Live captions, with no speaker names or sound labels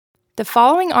The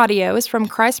following audio is from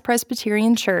Christ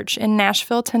Presbyterian Church in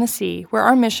Nashville, Tennessee, where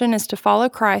our mission is to follow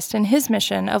Christ in his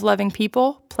mission of loving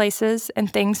people, places,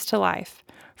 and things to life.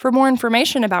 For more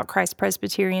information about Christ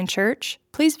Presbyterian Church,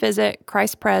 please visit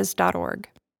christpres.org.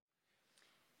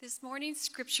 This morning's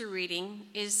scripture reading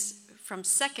is from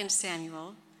 2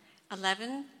 Samuel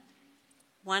 11,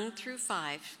 1 through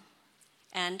 5,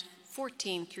 and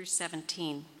 14 through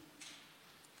 17.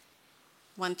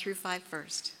 1 through 5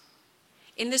 first.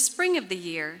 In the spring of the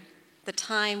year, the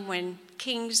time when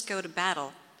kings go to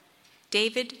battle,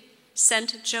 David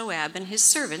sent Joab and his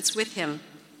servants with him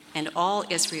and all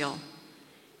Israel,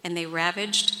 and they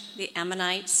ravaged the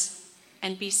Ammonites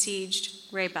and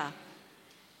besieged Rabbah.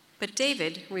 But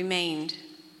David remained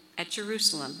at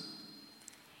Jerusalem.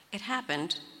 It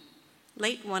happened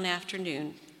late one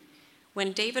afternoon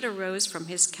when David arose from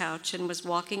his couch and was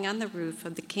walking on the roof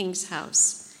of the king's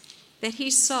house that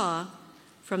he saw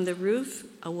from the roof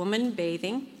a woman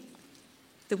bathing.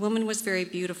 The woman was very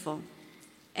beautiful,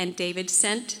 and David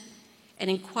sent and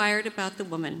inquired about the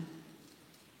woman.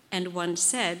 And one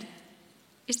said,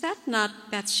 "Is that not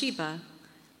Bathsheba,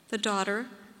 the daughter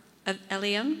of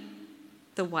Eliam,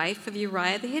 the wife of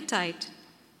Uriah the Hittite?"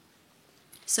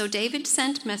 So David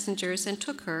sent messengers and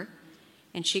took her,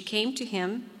 and she came to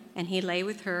him, and he lay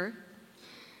with her.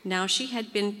 Now she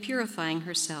had been purifying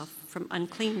herself from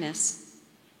uncleanness.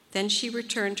 Then she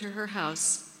returned to her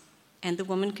house, and the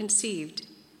woman conceived,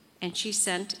 and she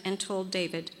sent and told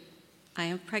David, "I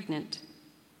am pregnant."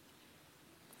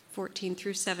 14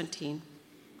 through 17.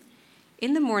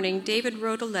 In the morning, David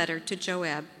wrote a letter to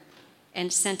Joab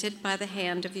and sent it by the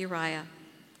hand of Uriah.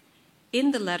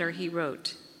 In the letter he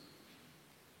wrote,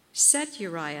 "Set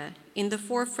Uriah in the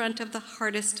forefront of the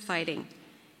hardest fighting,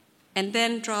 and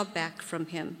then draw back from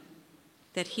him,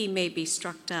 that he may be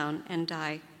struck down and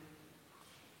die."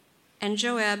 And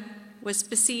Joab was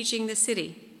besieging the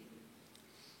city,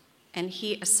 and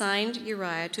he assigned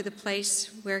Uriah to the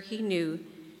place where he knew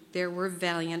there were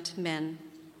valiant men.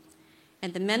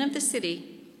 And the men of the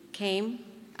city came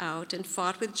out and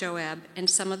fought with Joab, and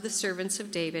some of the servants of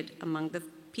David among the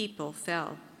people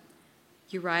fell.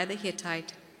 Uriah the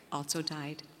Hittite also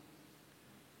died.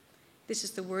 This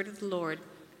is the word of the Lord.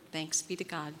 Thanks be to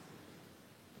God.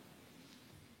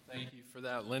 Thank you for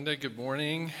that, Linda. Good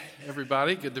morning,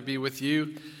 everybody. Good to be with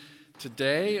you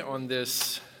today on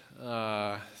this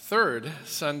third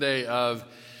Sunday of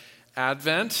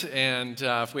Advent. And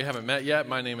if we haven't met yet,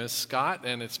 my name is Scott,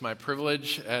 and it's my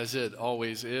privilege, as it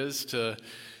always is, to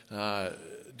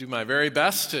do my very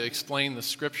best to explain the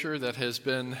scripture that has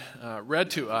been read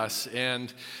to us.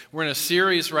 And we're in a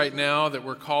series right now that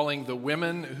we're calling The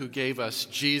Women Who Gave Us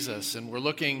Jesus. And we're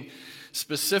looking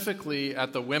specifically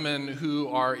at the women who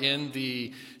are in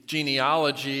the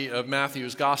genealogy of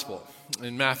Matthew's gospel,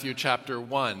 in Matthew chapter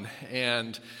 1.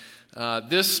 And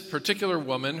this particular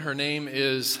woman, her name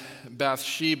is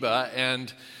Bathsheba,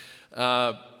 and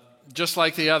just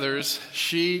like the others,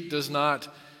 she does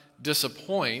not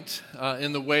disappoint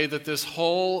in the way that this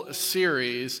whole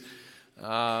series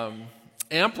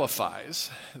amplifies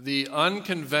the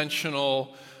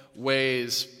unconventional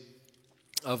ways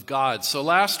of God. So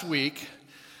last week,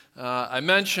 I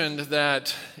mentioned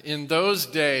that in those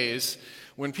days,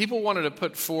 when people wanted to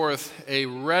put forth a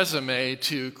resume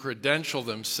to credential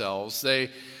themselves, they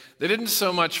didn't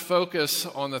so much focus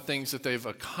on the things that they've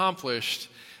accomplished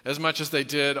as much as they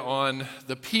did on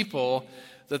the people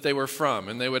that they were from.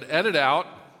 And they would edit out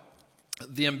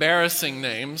the embarrassing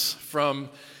names from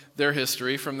their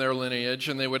history, from their lineage,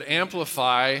 and they would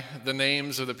amplify the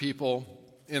names of the people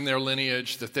in their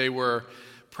lineage that they were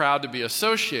proud to be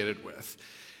associated with.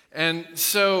 And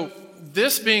so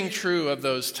this being true of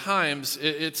those times,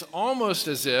 it's almost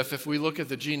as if we look at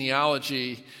the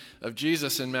genealogy of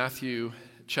Jesus in Matthew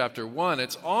chapter 1,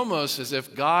 it's almost as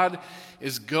if God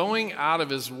is going out of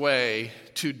his way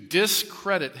to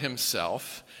discredit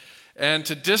himself and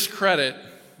to discredit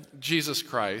Jesus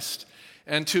Christ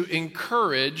and to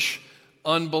encourage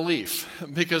unbelief.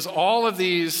 Because all of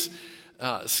these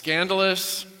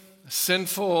scandalous,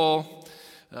 sinful,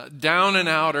 down and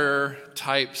outer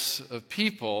types of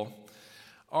people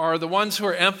are the ones who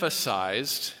are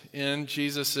emphasized in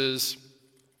Jesus's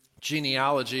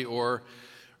genealogy or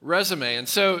resume. And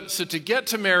so to get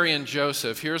to Mary and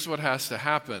Joseph, here's what has to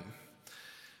happen.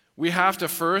 We have to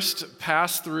first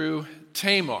pass through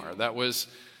Tamar. That was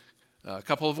a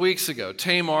couple of weeks ago.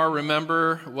 Tamar,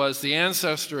 remember, was the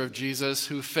ancestor of Jesus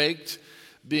who faked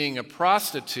being a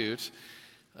prostitute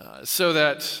so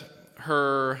that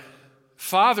her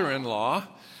father-in-law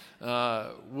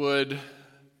would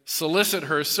solicit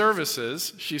her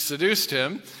services. She seduced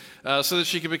him so that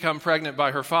she could become pregnant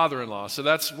by her father-in-law. So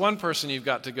that's one person you've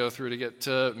got to go through to get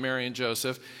to Mary and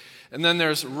Joseph. And then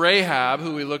there's Rahab,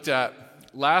 who we looked at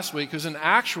last week, who's an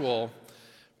actual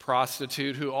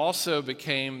prostitute who also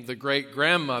became the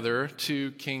great-grandmother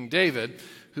to King David,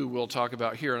 who we'll talk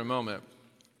about here in a moment.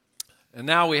 And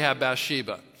now we have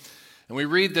Bathsheba. And we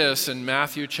read this in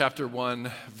Matthew chapter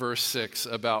 1, verse 6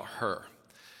 about her.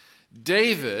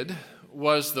 David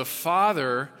was the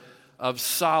father of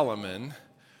Solomon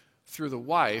through the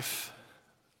wife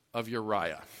of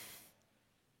Uriah.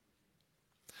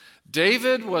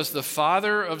 David was the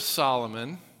father of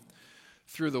Solomon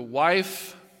through the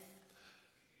wife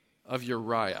of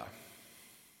Uriah.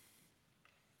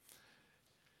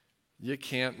 You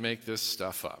can't make this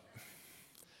stuff up.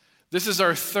 This is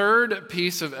our third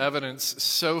piece of evidence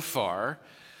so far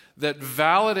that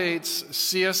validates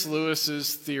C.S.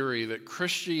 Lewis's theory that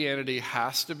Christianity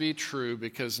has to be true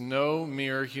because no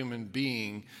mere human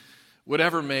being would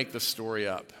ever make the story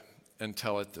up and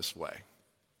tell it this way.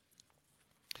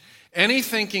 Any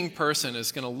thinking person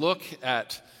is going to look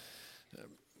at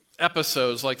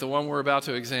episodes like the one we're about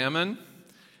to examine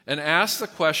and ask the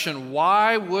question,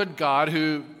 why would God,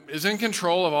 who is in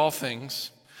control of all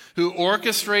things, who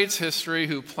orchestrates history,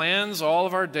 who plans all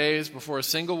of our days before a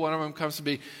single one of them comes to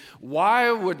be,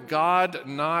 why would God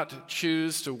not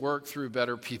choose to work through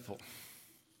better people?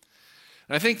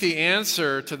 And I think the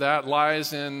answer to that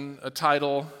lies in a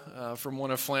title from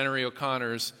one of Flannery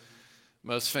O'Connor's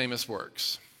most famous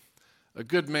works. A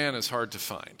good man is hard to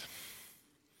find.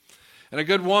 And a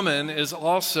good woman is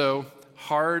also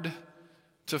hard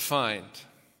to find,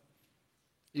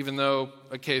 even though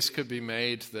a case could be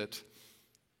made that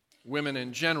women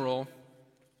in general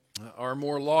are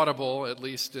more laudable, at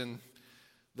least in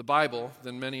the Bible,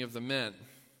 than many of the men.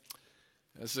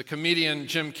 As the comedian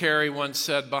Jim Carrey once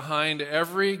said, behind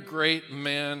every great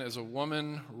man is a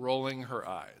woman rolling her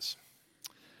eyes.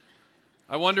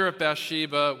 I wonder if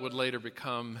Bathsheba would later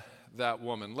become that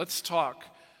woman. Let's talk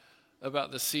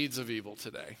about the seeds of evil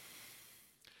today.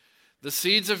 The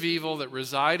seeds of evil that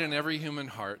reside in every human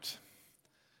heart,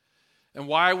 and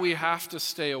why we have to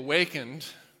stay awakened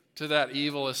to that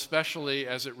evil, especially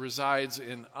as it resides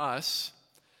in us,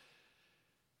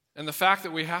 and the fact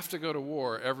that we have to go to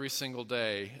war every single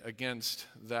day against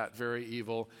that very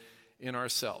evil in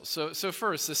ourselves. So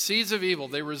first, the seeds of evil,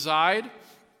 they reside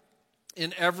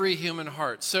in every human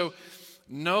heart. So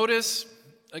notice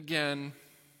again,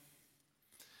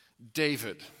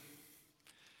 David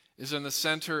is in the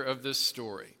center of this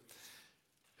story,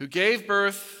 who gave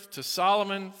birth to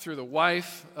Solomon through the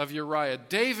wife of Uriah.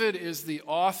 David is the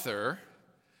author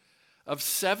of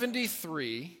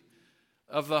 73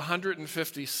 of the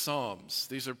 150 Psalms.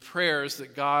 These are prayers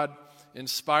that God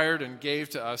inspired and gave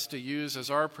to us to use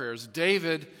as our prayers.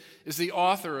 David is the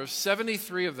author of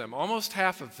 73 of them, almost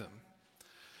half of them.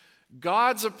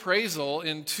 God's appraisal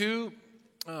in two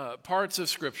parts of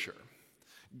Scripture.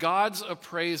 God's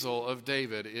appraisal of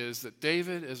David is that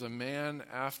David is a man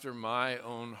after my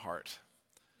own heart.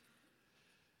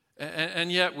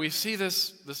 And yet we see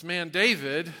this man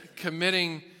David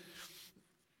committing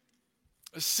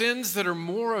sins that are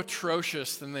more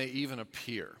atrocious than they even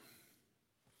appear.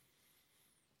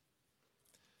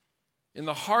 In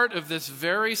the heart of this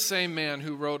very same man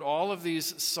who wrote all of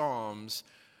these Psalms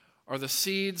are the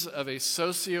seeds of a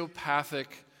sociopathic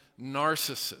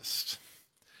narcissist.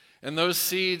 And those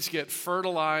seeds get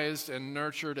fertilized and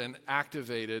nurtured and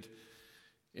activated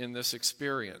in this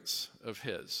experience of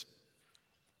his.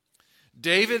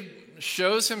 David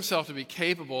shows himself to be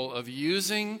capable of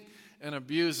using and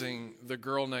abusing the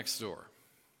girl next door.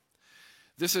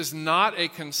 This is not a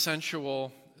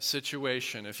consensual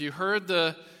situation. If you heard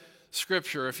the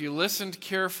scripture, if you listened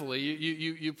carefully,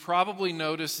 you probably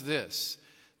noticed this,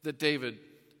 that David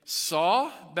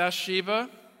saw Bathsheba,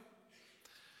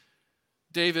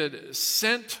 David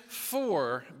sent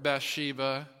for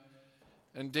Bathsheba,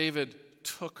 and David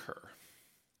took her.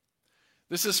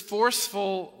 This is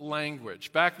forceful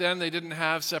language. Back then, they didn't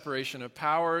have separation of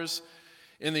powers.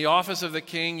 In the office of the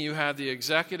king, you had the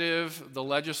executive, the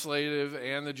legislative,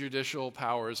 and the judicial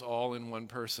powers all in one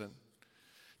person.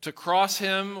 To cross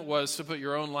him was to put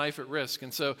your own life at risk.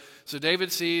 And so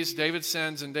David sees, David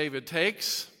sends, and David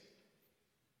takes.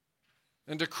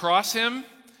 And to cross him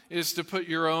is to put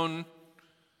your own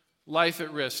life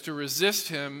at risk. To resist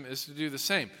him is to do the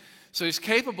same. So he's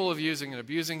capable of using and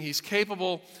abusing. He's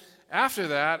capable, after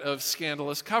that, of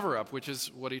scandalous cover-up, which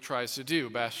is what he tries to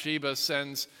do. Bathsheba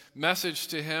sends message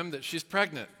to him that she's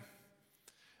pregnant.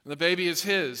 The baby is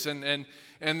his, and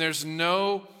there's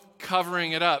no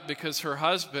covering it up because her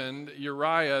husband,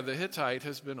 Uriah the Hittite,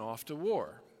 has been off to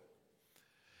war.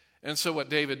 And so what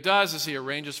David does is he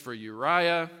arranges for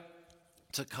Uriah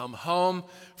to come home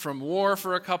from war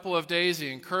for a couple of days. He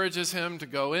encourages him to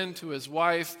go in to his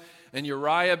wife. And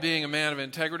Uriah, being a man of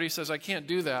integrity, says, I can't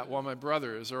do that while my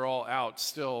brothers are all out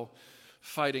still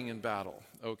fighting in battle,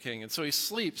 O king. And so he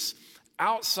sleeps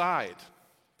outside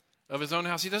of his own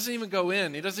house. He doesn't even go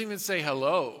in. He doesn't even say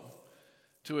hello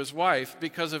to his wife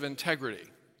because of integrity.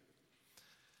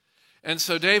 And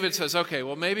so David says, okay,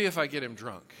 well, maybe if I get him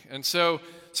drunk. And so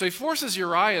he forces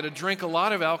Uriah to drink a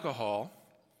lot of alcohol,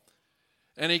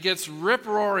 and he gets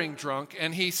rip-roaring drunk,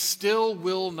 and he still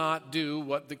will not do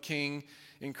what the king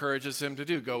encourages him to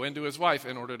do, go into his wife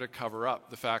in order to cover up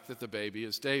the fact that the baby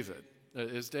is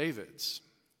David's.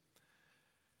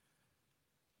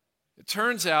 It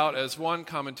turns out, as one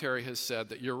commentary has said,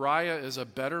 that Uriah is a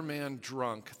better man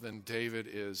drunk than David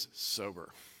is sober.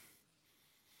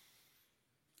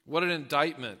 What an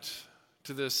indictment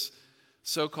to this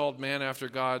so-called man after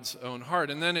God's own heart.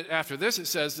 And then after this it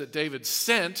says that David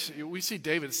sent. We see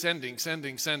David sending.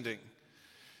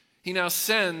 He now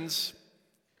sends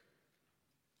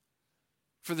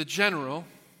for the general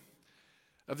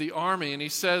of the army, and he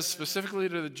says specifically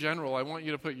to the general, I want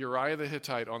you to put Uriah the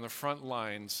Hittite on the front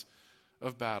lines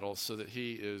of battle so that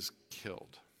he is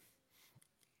killed.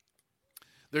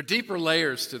 There are deeper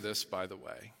layers to this, by the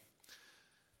way.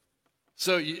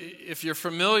 So if you're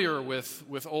familiar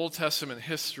with Old Testament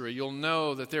history, you'll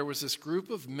know that there was this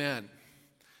group of men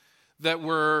that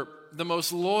were the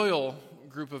most loyal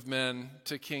group of men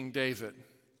to King David.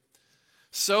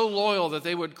 So loyal that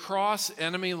they would cross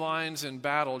enemy lines in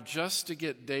battle just to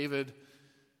get David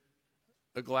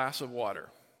a glass of water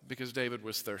because David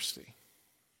was thirsty.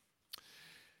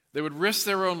 They would risk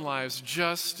their own lives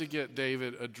just to get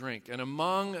David a drink. And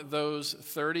among those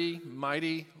 30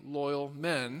 mighty, loyal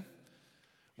men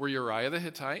were Uriah the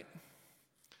Hittite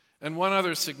and one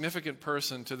other significant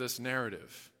person to this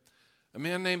narrative, a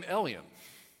man named Eliam,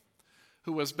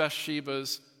 who was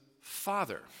Bathsheba's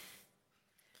father.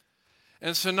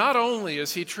 And so not only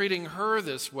is he treating her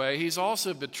this way, he's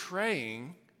also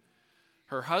betraying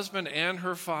her husband and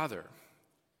her father,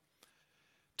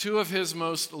 two of his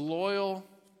most loyal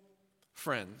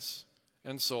friends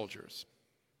and soldiers,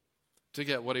 to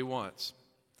get what he wants.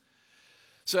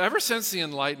 So ever since the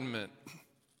Enlightenment,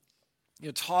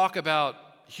 talk about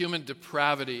human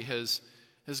depravity has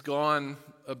gone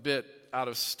a bit out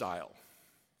of style.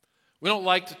 We don't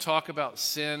like to talk about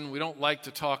sin. We don't like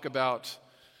to talk about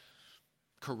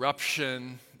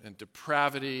corruption and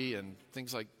depravity and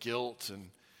things like guilt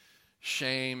and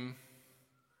shame.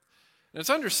 And it's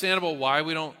understandable why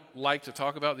we don't like to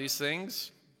talk about these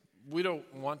things. We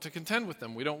don't want to contend with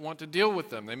them. We don't want to deal with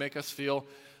them. They make us feel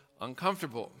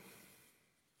uncomfortable.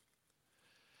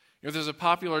 There's a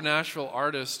popular Nashville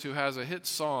artist who has a hit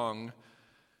song,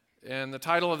 and the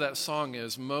title of that song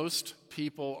is Most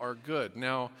People Are Good.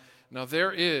 Now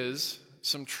there is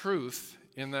some truth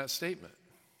in that statement.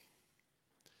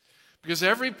 Because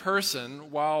every person,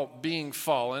 while being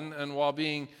fallen and while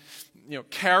being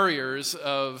carriers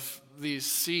of these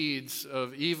seeds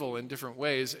of evil in different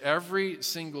ways, every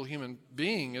single human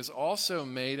being is also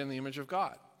made in the image of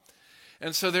God.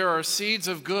 And so there are seeds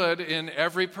of good in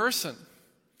every person.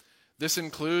 This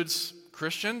includes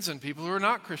Christians and people who are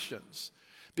not Christians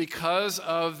because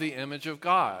of the image of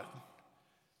God.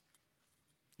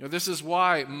 This is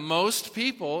why most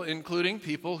people, including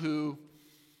people who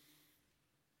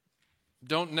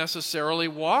don't necessarily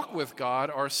walk with God,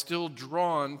 are still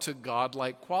drawn to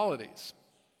God-like qualities,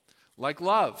 like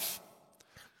love.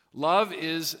 Love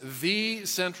is the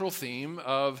central theme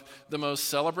of the most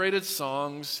celebrated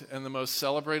songs and the most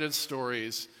celebrated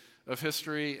stories of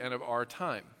history and of our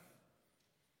time.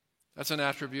 That's an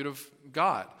attribute of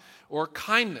God. Or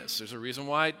kindness. There's a reason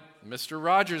why Mr.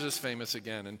 Rogers is famous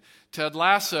again, and Ted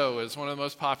Lasso is one of the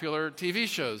most popular TV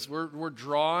shows. We're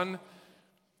drawn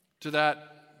to that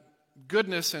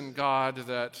goodness in God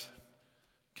that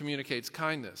communicates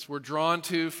kindness. We're drawn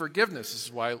to forgiveness. This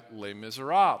is why Les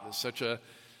Miserables is such a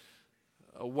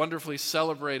wonderfully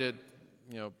celebrated,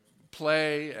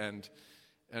 play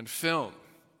and film.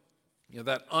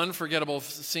 That unforgettable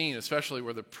scene, especially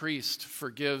where the priest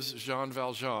forgives Jean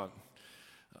Valjean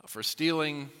for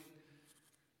stealing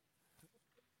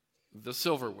the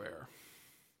silverware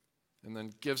and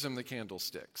then gives him the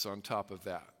candlesticks on top of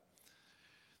that.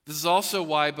 This is also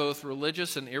why both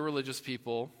religious and irreligious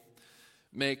people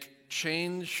make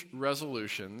change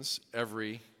resolutions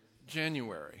every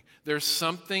January. There's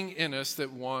something in us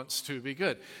that wants to be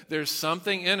good. There's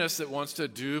something in us that wants to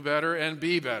do better and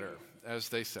be better, as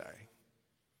they say.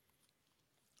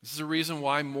 This is a reason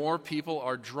why more people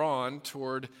are drawn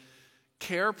toward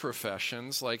care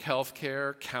professions like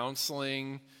healthcare,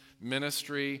 counseling,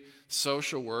 ministry,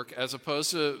 social work, as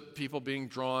opposed to people being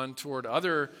drawn toward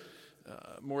other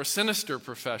more sinister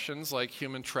professions like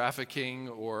human trafficking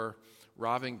or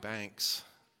robbing banks.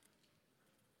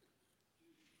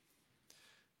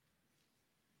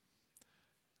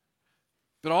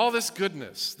 But all this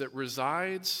goodness that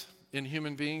resides in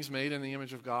human beings made in the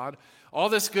image of God, all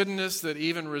this goodness that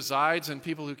even resides in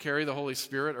people who carry the Holy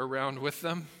Spirit around with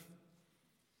them,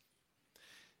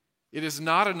 it is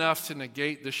not enough to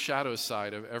negate the shadow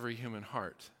side of every human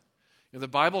heart. You know, the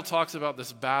Bible talks about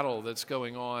this battle that's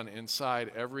going on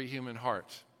inside every human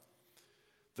heart.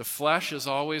 The flesh is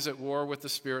always at war with the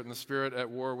Spirit, and the Spirit at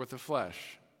war with the flesh.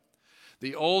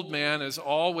 The old man is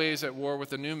always at war with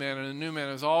the new man, and the new man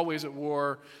is always at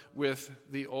war with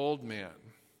the old man.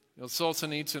 You know,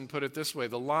 Solzhenitsyn put it this way: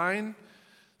 the line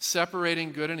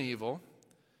separating good and evil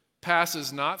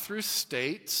passes not through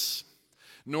states,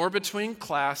 nor between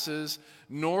classes,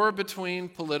 nor between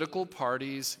political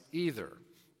parties either.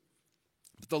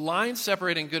 But the line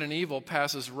separating good and evil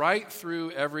passes right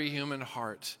through every human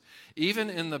heart. Even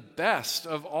in the best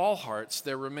of all hearts,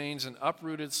 there remains an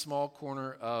uprooted small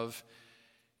corner of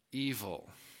evil.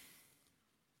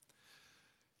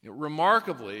 You know,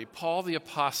 remarkably, Paul the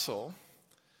Apostle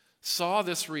saw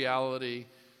this reality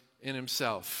in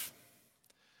himself.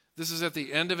 This is at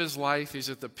the end of his life. He's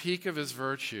at the peak of his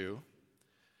virtue.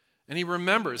 And he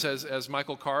remembers, as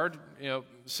Michael Card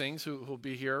sings, who will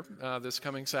be here this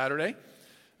coming Saturday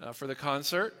for the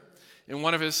concert, in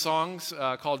one of his songs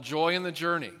called Joy in the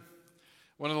Journey.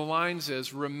 One of the lines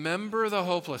is, "Remember the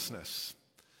hopelessness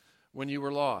when you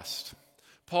were lost."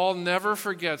 Paul never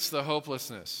forgets the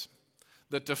hopelessness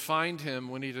that defined him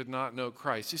when he did not know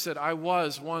Christ. He said, "I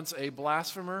was once a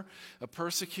blasphemer, a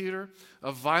persecutor,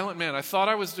 a violent man. I thought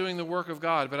I was doing the work of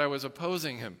God, but I was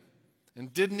opposing him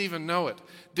and didn't even know it,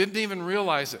 didn't even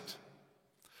realize it.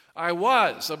 I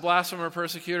was a blasphemer,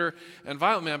 persecutor, and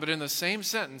violent man." But in the same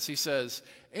sentence, he says,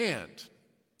 and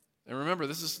remember,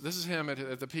 this is him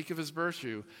at the peak of his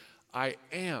virtue, "I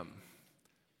am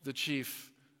the chief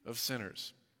of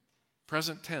sinners."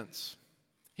 Present tense.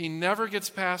 He never gets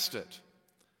past it.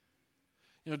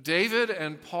 You know, David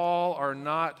and Paul are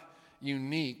not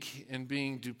unique in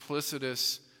being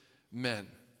duplicitous men.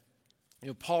 You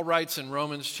know, Paul writes in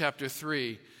Romans chapter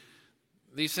 3,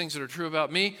 these things that are true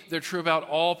about me, they're true about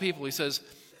all people. He says,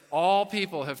 all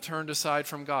people have turned aside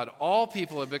from God. All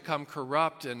people have become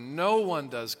corrupt, and no one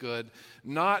does good,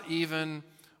 not even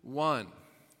one.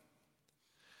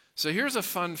 So here's a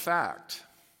fun fact.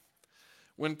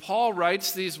 When Paul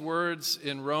writes these words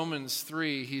in Romans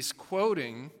 3, he's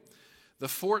quoting the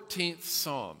 14th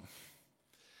Psalm.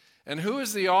 And who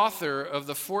is the author of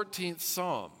the 14th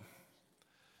Psalm?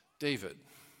 David.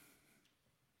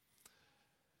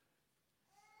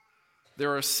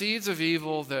 There are seeds of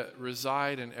evil that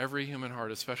reside in every human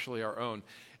heart, especially our own.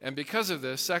 And because of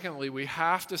this, secondly, we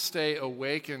have to stay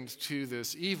awakened to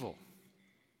this evil.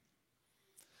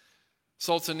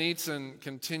 Solzhenitsyn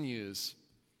continues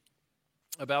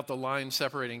about the line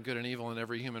separating good and evil in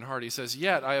every human heart. He says,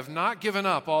 "Yet I have not given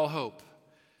up all hope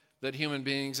that human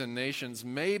beings and nations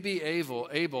may be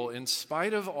able, in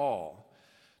spite of all,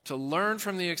 to learn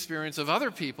from the experience of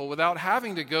other people without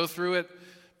having to go through it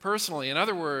personally." In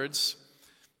other words,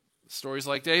 stories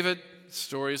like David,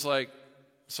 stories like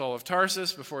Saul of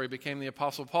Tarsus before he became the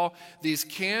Apostle Paul, these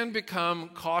can become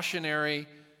cautionary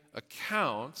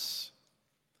accounts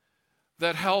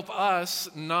that help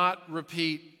us not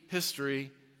repeat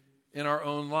history in our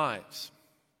own lives.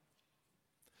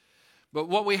 But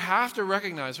what we have to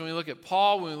recognize when we look at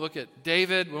Paul, when we look at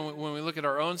David, when we look at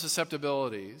our own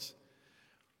susceptibilities,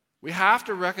 we have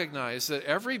to recognize that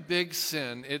every big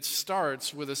sin, it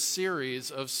starts with a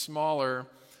series of smaller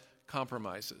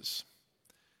compromises.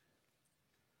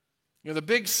 You know, the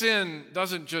big sin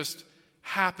doesn't just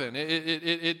happen.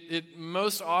 It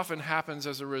most often happens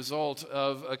as a result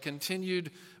of a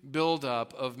continued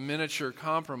buildup of miniature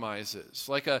compromises.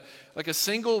 Like a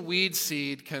single weed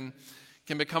seed can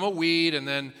become a weed, and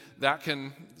then that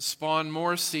can spawn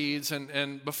more seeds.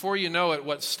 And before you know it,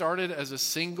 what started as a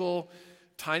single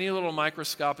tiny little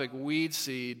microscopic weed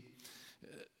seed,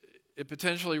 it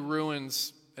potentially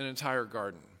ruins an entire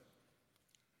garden.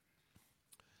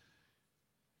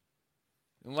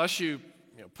 Unless you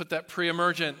put that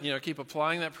pre-emergent, keep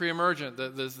applying that pre-emergent,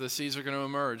 the seeds are going to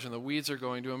emerge and the weeds are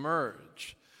going to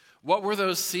emerge. What were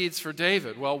those seeds for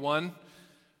David? Well, one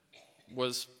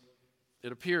was,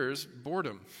 it appears,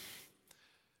 boredom.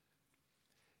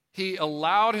 He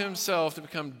allowed himself to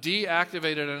become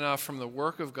deactivated enough from the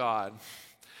work of God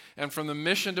and from the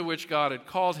mission to which God had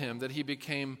called him that he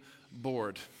became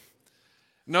bored.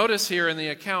 Notice here in the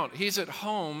account, he's at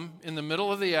home in the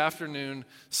middle of the afternoon,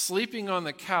 sleeping on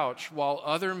the couch while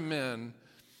other men,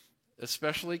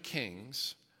 especially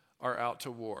kings, are out to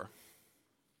war.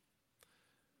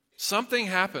 Something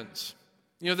happens.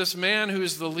 This man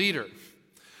who's the leader,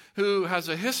 who has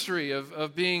a history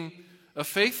of being a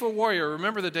faithful warrior.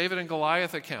 Remember the David and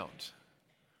Goliath account.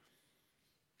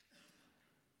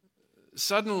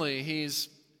 Suddenly, he's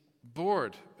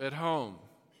bored at home.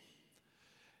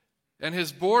 And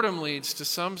his boredom leads to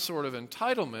some sort of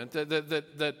entitlement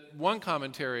that one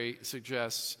commentary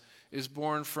suggests is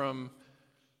born from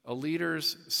a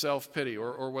leader's self-pity,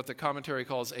 or what the commentary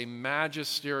calls a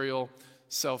magisterial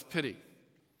self-pity.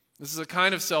 This is a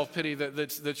kind of self-pity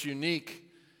that's unique,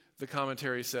 the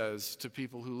commentary says, to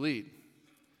people who lead.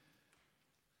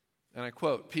 And I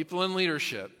quote, "People in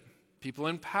leadership, people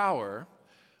in power,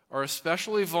 are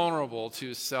especially vulnerable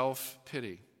to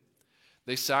self-pity.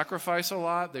 They sacrifice a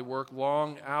lot, they work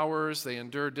long hours, they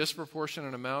endure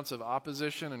disproportionate amounts of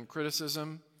opposition and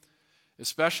criticism,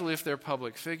 especially if they're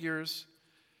public figures.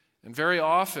 And very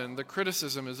often, the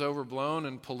criticism is overblown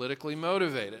and politically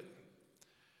motivated.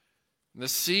 The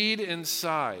seed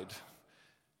inside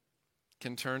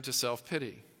can turn to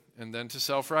self-pity, and then to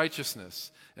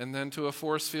self-righteousness, and then to a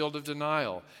force field of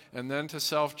denial, and then to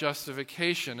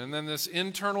self-justification, and then this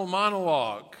internal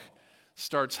monologue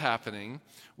starts happening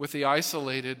with the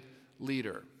isolated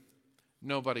leader.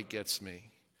 Nobody gets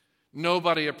me.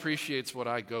 Nobody appreciates what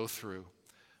I go through.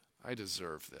 I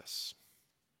deserve this."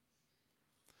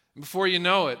 Before you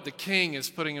know it, the king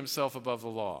is putting himself above the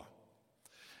law.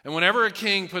 And whenever a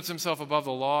king puts himself above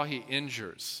the law, he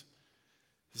injures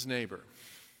his neighbor.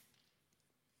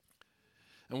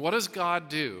 And what does God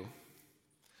do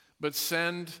but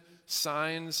send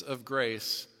signs of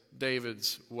grace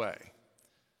David's way?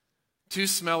 2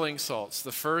 smelling salts.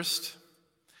 The first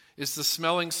is the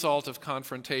smelling salt of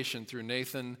confrontation through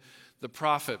Nathan the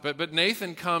prophet. But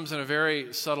Nathan comes in a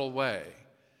very subtle way.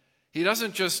 He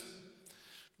doesn't just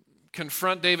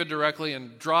confront David directly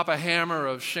and drop a hammer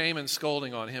of shame and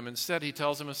scolding on him. Instead, he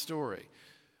tells him a story.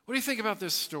 What do you think about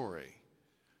this story?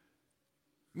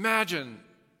 Imagine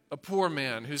a poor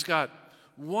man who's got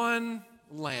one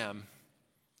lamb,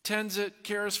 tends it,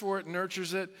 cares for it,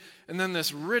 nurtures it, and then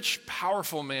this rich,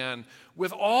 powerful man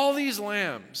with all these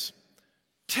lambs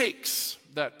takes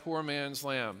that poor man's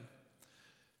lamb.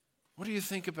 What do you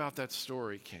think about that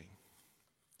story, King?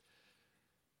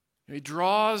 He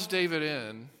draws David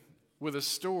in with a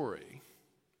story.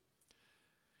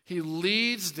 He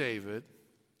leads David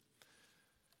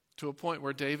to a point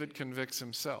where David convicts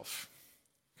himself.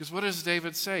 Because what does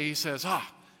David say? He says,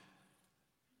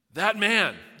 that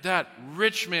man, that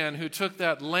rich man who took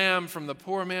that lamb from the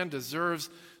poor man deserves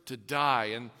to die.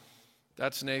 And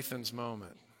that's Nathan's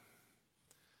moment.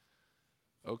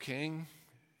 O king,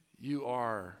 you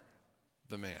are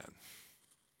the man.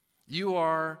 You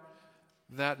are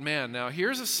that man. Now,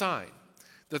 here's a sign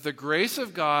that the grace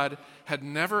of God had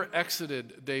never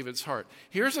exited David's heart.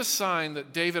 Here's a sign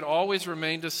that David always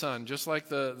remained a son, just like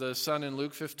the son in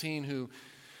Luke 15 who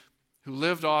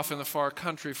lived off in the far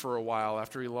country for a while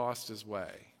after he lost his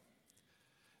way.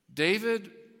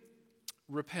 David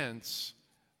repents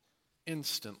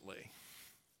instantly.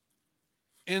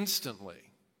 Instantly.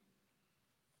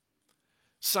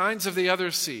 Signs of the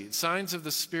other seed, signs of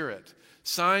the Spirit,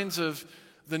 signs of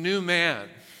the new man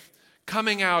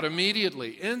coming out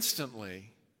immediately,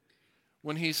 instantly,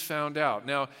 when he's found out.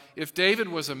 Now, if David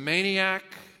was a maniac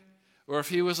or if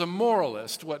he was a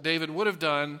moralist, what David would have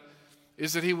done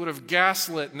is that he would have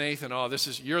gaslit Nathan.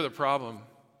 You're the problem.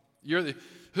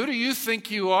 Who do you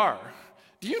think you are?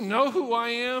 Do you know who I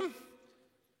am?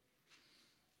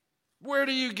 Where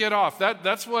do you get off?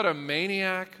 That's what a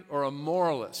maniac or a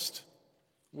moralist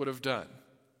would have done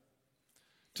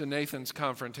to Nathan's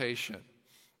confrontation.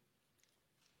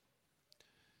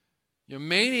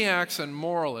 Maniacs and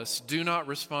moralists do not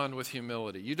respond with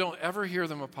humility. You don't ever hear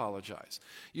them apologize.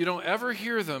 You don't ever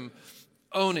hear them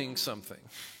owning something.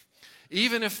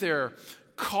 Even if they're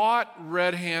caught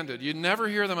red-handed, you never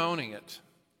hear them owning it.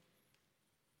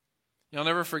 I'll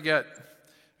never forget,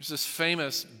 there's this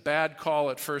famous bad call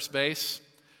at first base.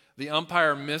 The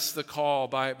umpire missed the call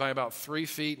by about 3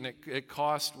 feet, and it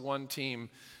cost one team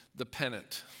the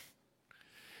pennant.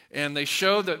 And they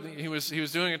showed that he was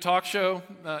doing a talk show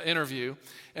interview,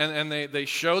 and they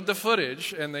showed the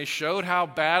footage, and they showed how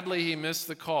badly he missed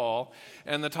the call.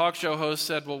 And the talk show host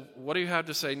said, "Well, what do you have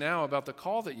to say now about the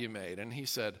call that you made?" And he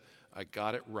said, "I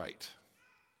got it right."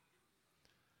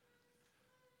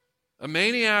 A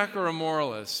maniac or a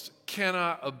moralist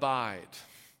cannot abide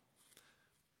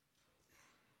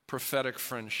prophetic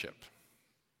friendship.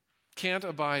 Can't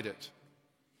abide it.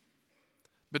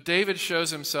 But David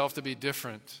shows himself to be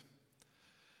different.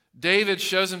 David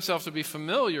shows himself to be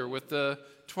familiar with the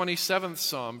 27th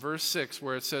Psalm, verse 6,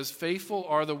 where it says, "Faithful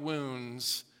are the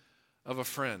wounds of a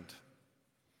friend."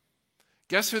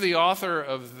 Guess who the author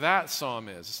of that psalm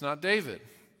is? It's not David.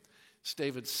 It's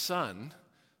David's son,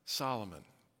 Solomon.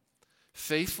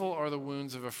 Faithful are the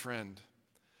wounds of a friend.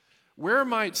 Where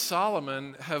might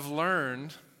Solomon have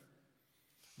learned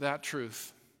that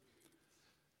truth?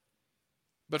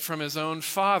 But from his own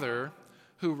father,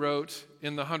 who wrote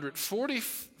in the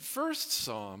 141st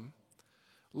Psalm,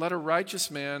 "Let a righteous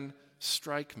man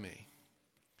strike me.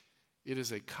 It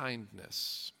is a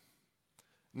kindness."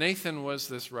 Nathan was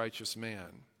this righteous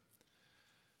man.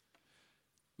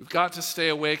 We've got to stay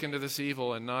awake into this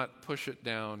evil and not push it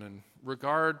down, and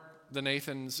regard the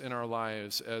Nathans in our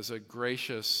lives as a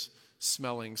gracious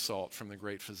smelling salt from the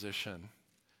great physician.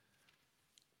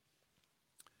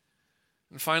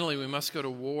 And finally, we must go to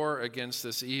war against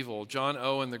this evil. John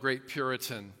Owen, the great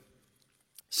Puritan,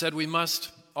 said we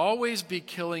must always be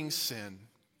killing sin,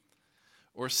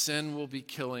 or sin will be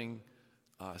killing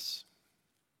us.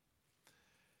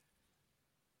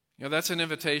 That's an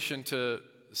invitation to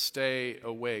stay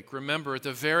awake. Remember, at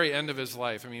the very end of his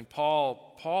life,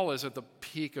 Paul is at the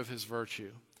peak of his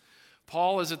virtue.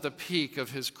 Paul is at the peak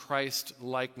of his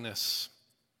Christ-likeness.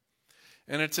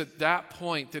 And it's at that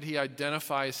point that he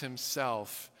identifies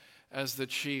himself as the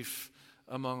chief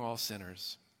among all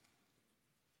sinners.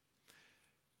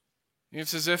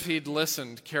 It's as if he'd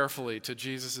listened carefully to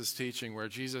Jesus' teaching, where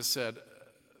Jesus said,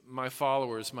 "My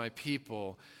followers, my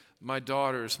people, my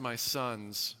daughters, my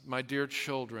sons, my dear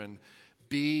children,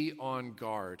 be on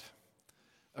guard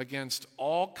against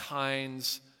all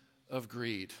kinds of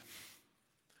greed."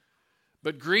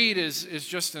 But greed is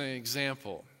just an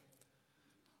example.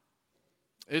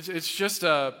 It's just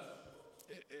a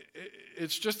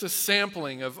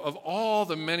sampling of all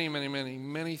the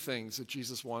many things that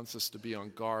Jesus wants us to be on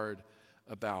guard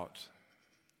about.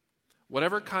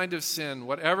 Whatever kind of sin,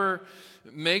 whatever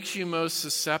makes you most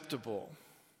susceptible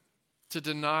to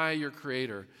deny your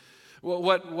Creator,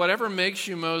 whatever makes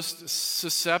you most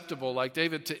susceptible, like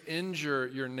David, to injure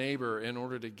your neighbor in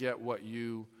order to get what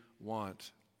you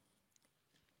want,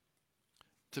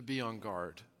 to be on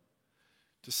guard,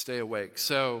 to stay awake.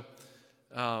 So,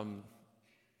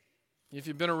 if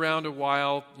you've been around a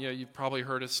while, you've probably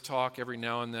heard us talk every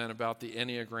now and then about the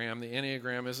Enneagram. The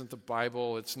Enneagram isn't the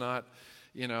Bible. It's not,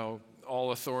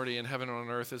 all authority in heaven and on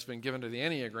earth has been given to the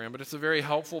Enneagram, but it's a very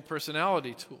helpful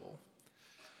personality tool.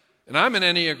 And I'm an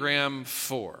Enneagram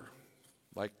 4,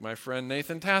 like my friend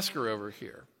Nathan Tasker over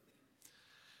here.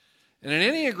 And an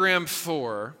Enneagram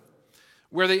 4,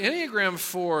 where the Enneagram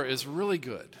 4 is really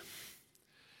good,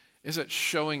 is at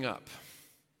showing up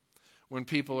when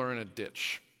people are in a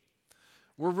ditch.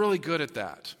 We're really good at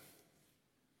that.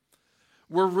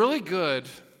 We're really good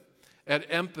at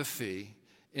empathy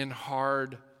in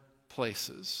hard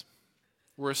places.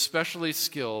 We're especially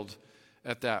skilled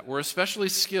at that. We're especially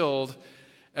skilled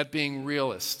at being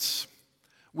realists.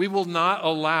 We will not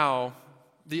allow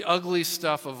the ugly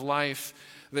stuff of life,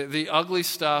 the ugly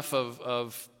stuff of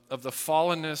the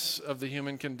fallenness of the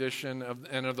human condition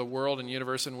and of the world and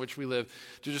universe in which we live,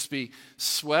 to just be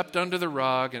swept under the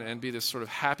rug and be this sort of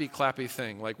happy, clappy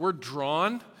thing. Like,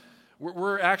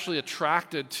 we're actually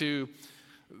attracted to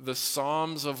the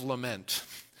Psalms of lament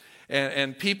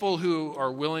and people who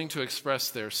are willing to express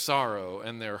their sorrow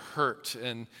and their hurt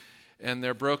and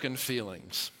their broken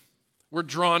feelings. We're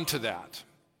drawn to that.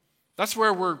 That's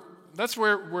where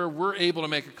we're able to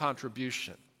make a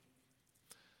contribution,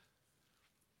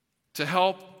 to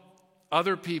help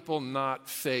other people not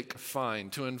fake fine,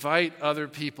 to invite other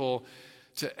people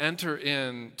to enter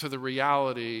into the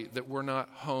reality that we're not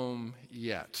home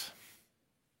yet,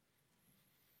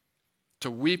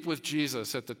 to weep with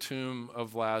Jesus at the tomb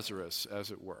of Lazarus, as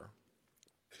it were.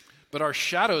 But our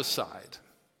shadow side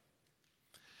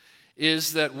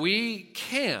is that we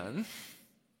can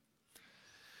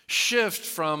shift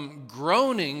from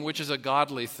groaning, which is a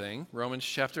godly thing. Romans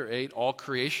chapter 8, all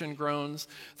creation groans,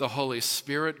 the Holy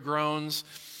Spirit groans.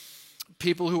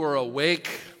 People who are awake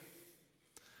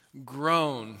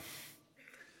groan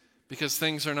because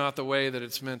things are not the way that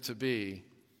it's meant to be.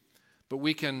 But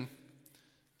we can,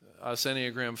 us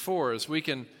Enneagram 4s, we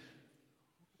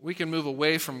can move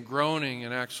away from groaning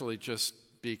and actually just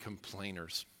be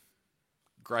complainers,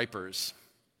 gripers,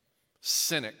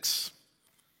 cynics,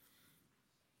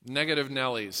 negative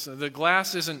Nellies. The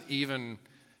glass isn't even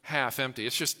half empty.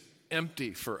 It's just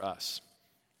empty for us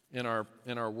in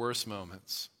our worst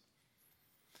moments.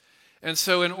 And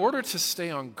so in order to stay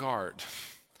on guard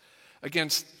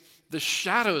against the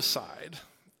shadow side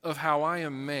of how I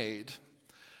am made,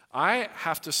 I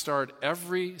have to start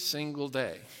every single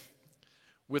day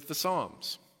with the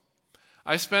Psalms.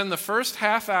 I spend the first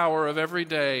half hour of every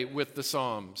day with the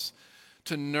Psalms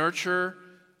to nurture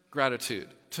gratitude,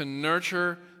 to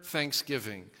nurture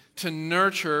thanksgiving, to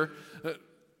nurture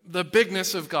the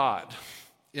bigness of God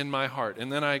in my heart.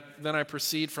 And then I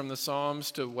proceed from the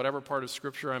Psalms to whatever part of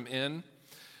Scripture I'm in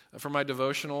for my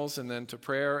devotionals, and then to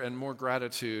prayer and more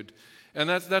gratitude. And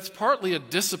that's partly a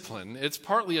discipline. It's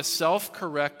partly a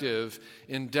self-corrective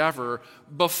endeavor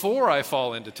before I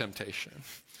fall into temptation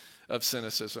of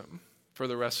cynicism for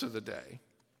the rest of the day.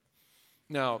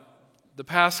 Now, the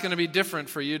path's going to be different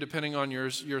for you depending on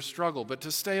your struggle, but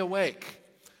to stay awake,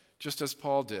 just as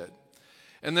Paul did.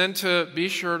 And then to be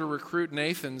sure to recruit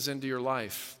Nathans into your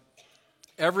life.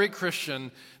 Every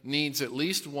Christian needs at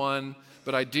least one,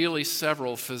 but ideally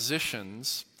several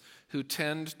physicians who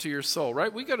tend to your soul,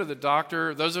 right? We go to the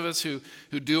doctor, those of us who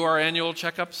do our annual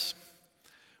checkups,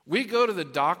 we go to the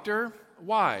doctor.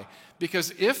 Why?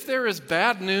 Because if there is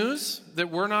bad news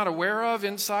that we're not aware of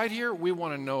inside here, we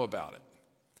want to know about it.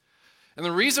 And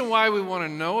the reason why we want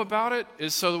to know about it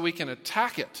is so that we can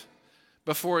attack it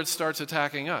before it starts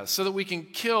attacking us, so that we can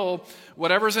kill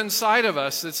whatever's inside of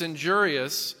us that's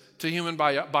injurious to human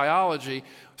biology,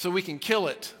 so we can kill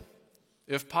it,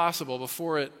 if possible,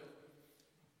 before it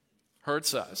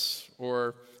hurts us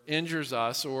or injures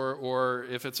us, or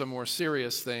if it's a more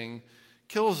serious thing,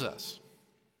 kills us.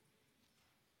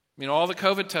 I mean, all the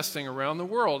COVID testing around the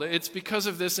world, it's because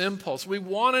of this impulse. We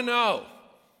want to know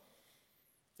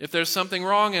if there's something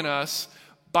wrong in us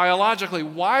biologically.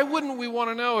 Why wouldn't we want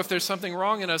to know if there's something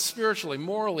wrong in us spiritually,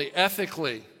 morally,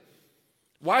 ethically?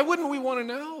 Why wouldn't we want to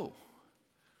know?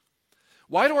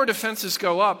 Why do our defenses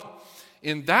go up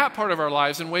in that part of our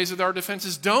lives in ways that our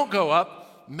defenses don't go up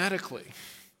medically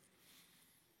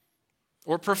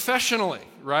or professionally,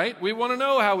 right? We want to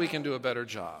know how we can do a better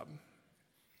job.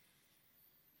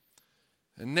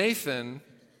 And Nathan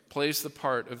plays the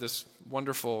part of this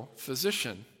wonderful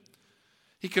physician.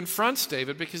 He confronts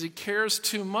David because he cares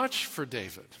too much for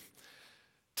David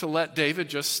to let David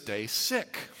just stay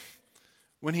sick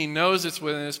when he knows it's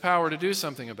within his power to do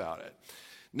something about it.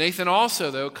 Nathan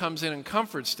also, though, comes in and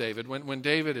comforts David when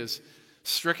David is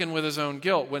stricken with his own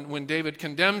guilt, when David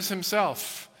condemns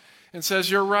himself and says,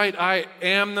 "You're right, I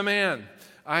am the man.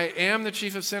 I am the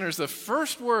chief of sinners." The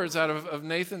first words out of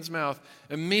Nathan's mouth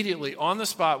immediately, on the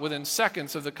spot, within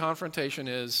seconds of the confrontation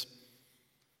is,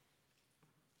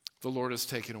 "The Lord has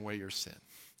taken away your sin."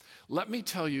 Let me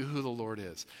tell you who the Lord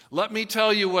is. Let me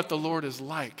tell you what the Lord is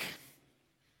like.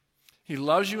 He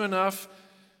loves you enough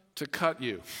to cut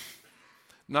you.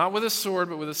 Not with a sword,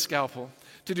 but with a scalpel.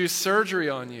 To do surgery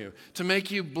on you. To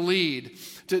make you bleed.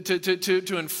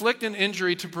 To inflict an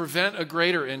injury to prevent a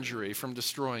greater injury from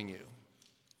destroying you.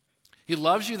 He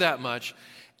loves you that much,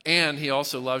 and he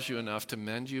also loves you enough to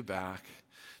mend you back,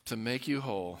 to make you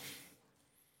whole,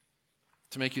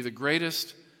 to make you the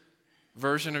greatest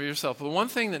version of yourself. But the one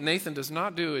thing that Nathan does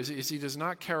not do is he does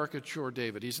not caricature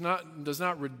David. He does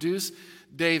not reduce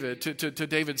David to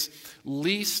David's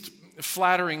least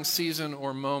flattering season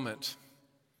or moment.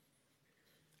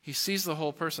 He sees the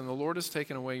whole person. The Lord has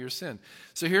taken away your sin.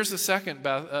 So here's the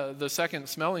second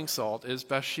smelling salt is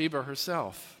Bathsheba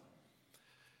herself.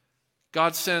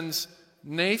 God sends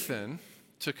Nathan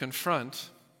to confront,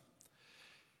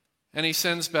 and he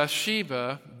sends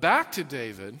Bathsheba back to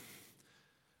David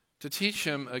to teach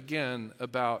him again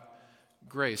about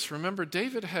grace. Remember,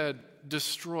 David had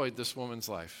destroyed this woman's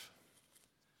life.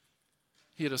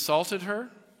 He had assaulted her.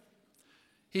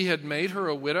 He had made her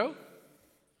a widow.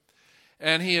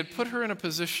 And he had put her in a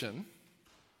position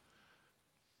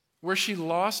where she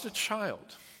lost a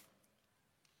child.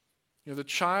 You know, the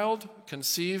child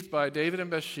conceived by David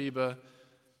and Bathsheba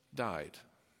died.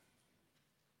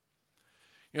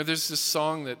 You know, there's this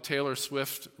song that Taylor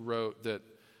Swift wrote that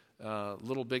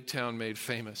Little Big Town made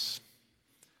famous.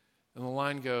 And the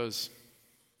line goes,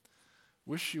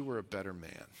 "Wish you were a better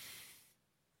man."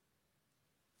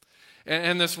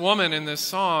 And this woman in this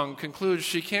song concludes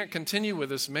she can't continue with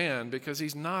this man because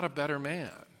he's not a better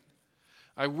man.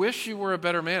 I wish you were a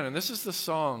better man. And this is the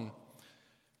song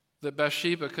that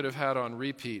Bathsheba could have had on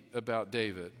repeat about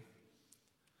David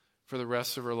for the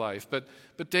rest of her life. But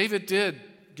David did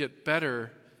get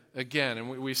better again. And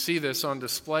we see this on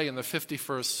display in the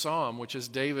 51st Psalm, which is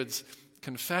David's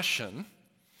confession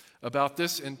about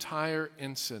this entire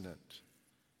incident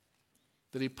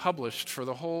that he published for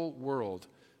the whole world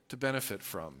to benefit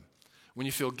from. When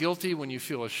you feel guilty, when you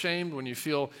feel ashamed, when you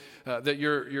feel that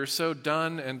you're so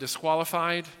done and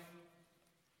disqualified,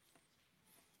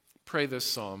 pray this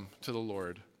psalm to the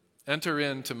Lord. Enter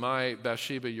into my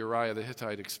Bathsheba Uriah the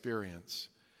Hittite experience.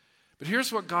 But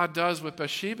here's what God does with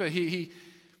Bathsheba. He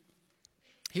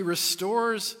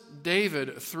restores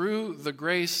David through the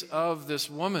grace of this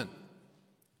woman.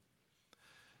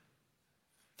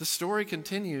 The story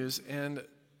continues, and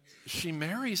she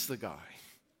marries the guy.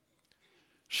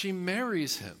 She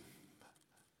marries him.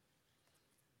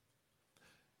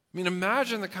 I mean,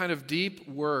 imagine the kind of deep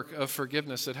work of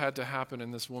forgiveness that had to happen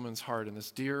in this woman's heart, in this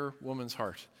dear woman's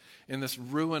heart, in this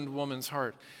ruined woman's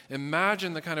heart.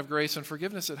 Imagine the kind of grace and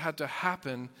forgiveness that had to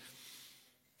happen,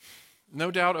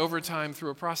 no doubt over time through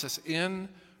a process, in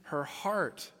her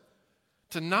heart,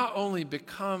 to not only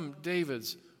become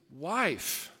David's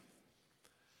wife,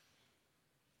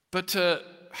 but to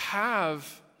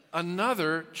have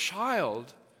another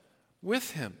child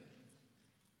with him.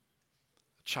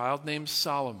 A child named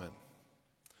Solomon,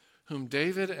 whom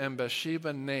David and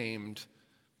Bathsheba named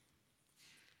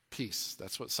Peace.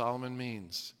 That's what Solomon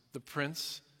means, the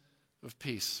Prince of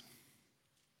Peace.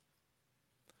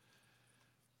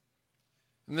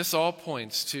 And this all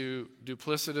points to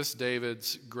duplicitous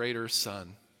David's greater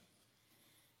son.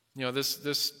 You know,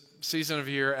 this season of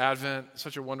year, Advent,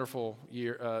 such a wonderful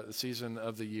year, season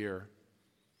of the year.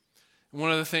 And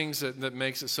one of the things that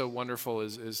makes it so wonderful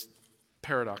is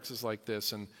paradoxes like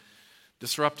this and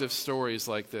disruptive stories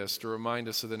like this to remind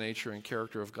us of the nature and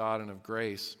character of God and of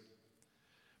grace.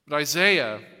 But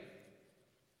Isaiah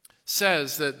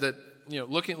says that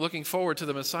looking forward to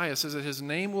the Messiah, says that his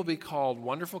name will be called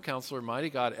Wonderful Counselor,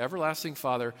 Mighty God, Everlasting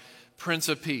Father, Prince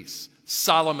of Peace,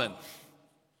 Solomon,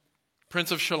 Prince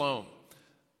of Shalom.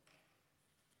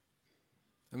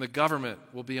 And the government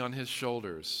will be on his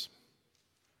shoulders.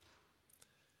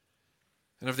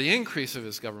 And of the increase of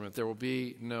his government, there will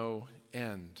be no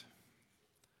end.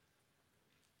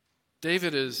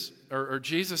 Jesus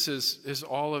is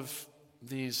all of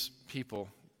these people,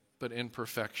 but in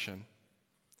perfection.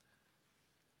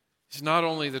 He's not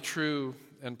only the true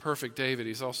and perfect David,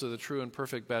 he's also the true and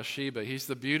perfect Bathsheba. He's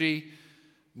the beauty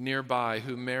nearby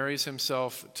who marries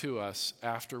himself to us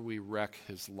after we wreck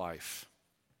his life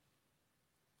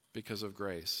because of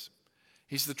grace.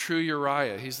 He's the true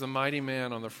Uriah. He's the mighty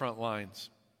man on the front lines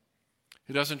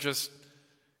who doesn't just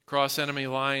cross enemy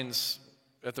lines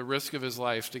at the risk of his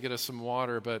life to get us some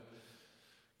water, but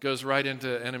goes right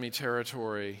into enemy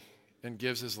territory and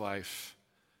gives his life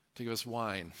to give us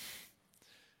wine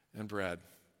and bread,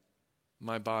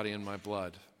 my body and my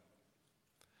blood.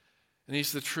 And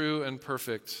he's the true and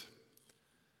perfect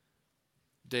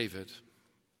David,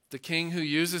 the king who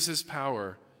uses his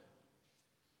power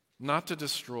not to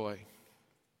destroy,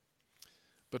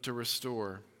 but to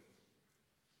restore.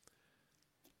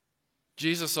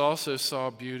 Jesus also saw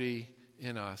beauty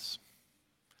in us.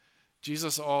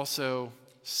 Jesus also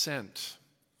sent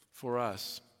for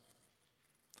us.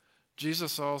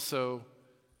 Jesus also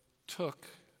took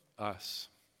us,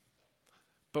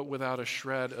 but without a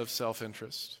shred of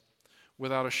self-interest,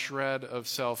 without a shred of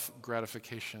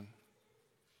self-gratification,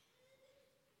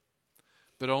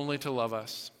 but only to love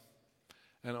us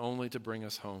and only to bring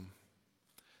us home,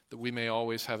 that we may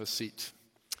always have a seat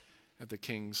at the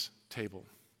King's table.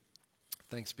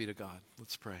 Thanks be to God.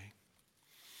 Let's pray.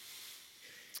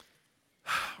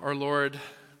 Our Lord,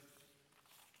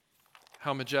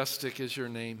 how majestic is your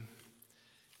name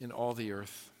in all the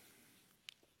earth.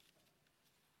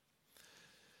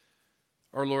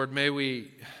 Our Lord, may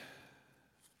we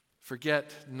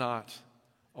forget not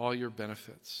all your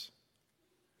benefits.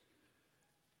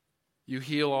 You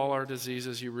heal all our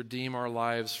diseases. You redeem our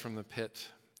lives from the pit.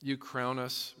 You crown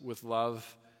us with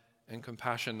love and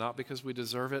compassion, not because we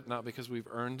deserve it, not because we've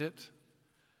earned it,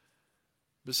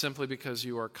 but simply because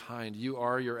you are kind. You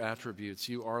are your attributes.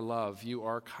 You are love. You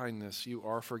are kindness. You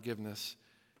are forgiveness.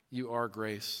 You are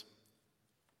grace.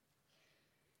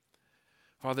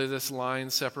 Father, this line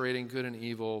separating good and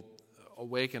evil,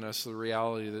 awaken us to the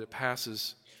reality that it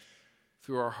passes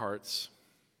through our hearts.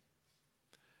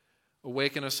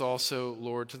 Awaken us also,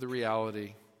 Lord, to the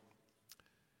reality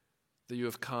that you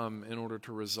have come in order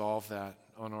to resolve that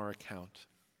on our account.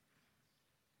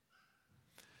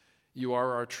 You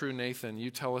are our true Nathan.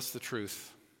 You tell us the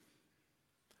truth.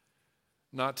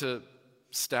 Not to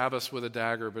stab us with a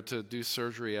dagger, but to do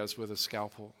surgery as with a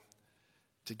scalpel,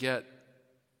 to get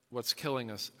what's killing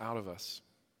us out of us.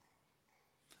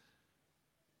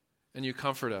 And you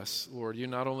comfort us, Lord. You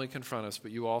not only confront us,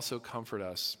 but you also comfort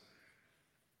us.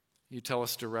 You tell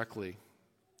us directly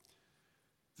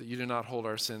that you do not hold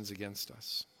our sins against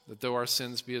us, that though our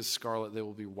sins be as scarlet, they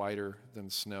will be whiter than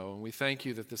snow. And we thank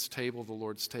you that this table, the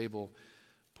Lord's table,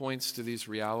 points to these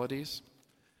realities.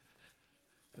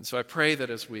 And so I pray that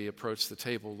as we approach the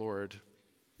table, Lord,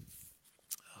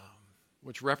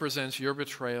 which represents your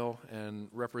betrayal and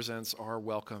represents our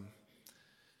welcome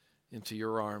into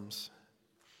your arms.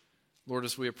 Lord,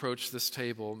 as we approach this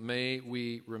table, may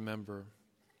we remember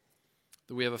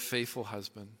that we have a faithful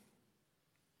husband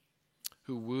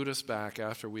who wooed us back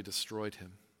after we destroyed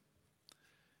him,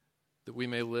 that we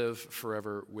may live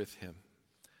forever with him.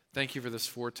 Thank you for this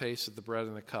foretaste that the bread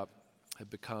and the cup have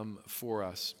become for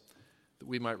us, that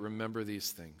we might remember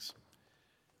these things.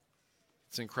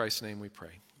 It's in Christ's name we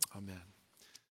pray. Amen.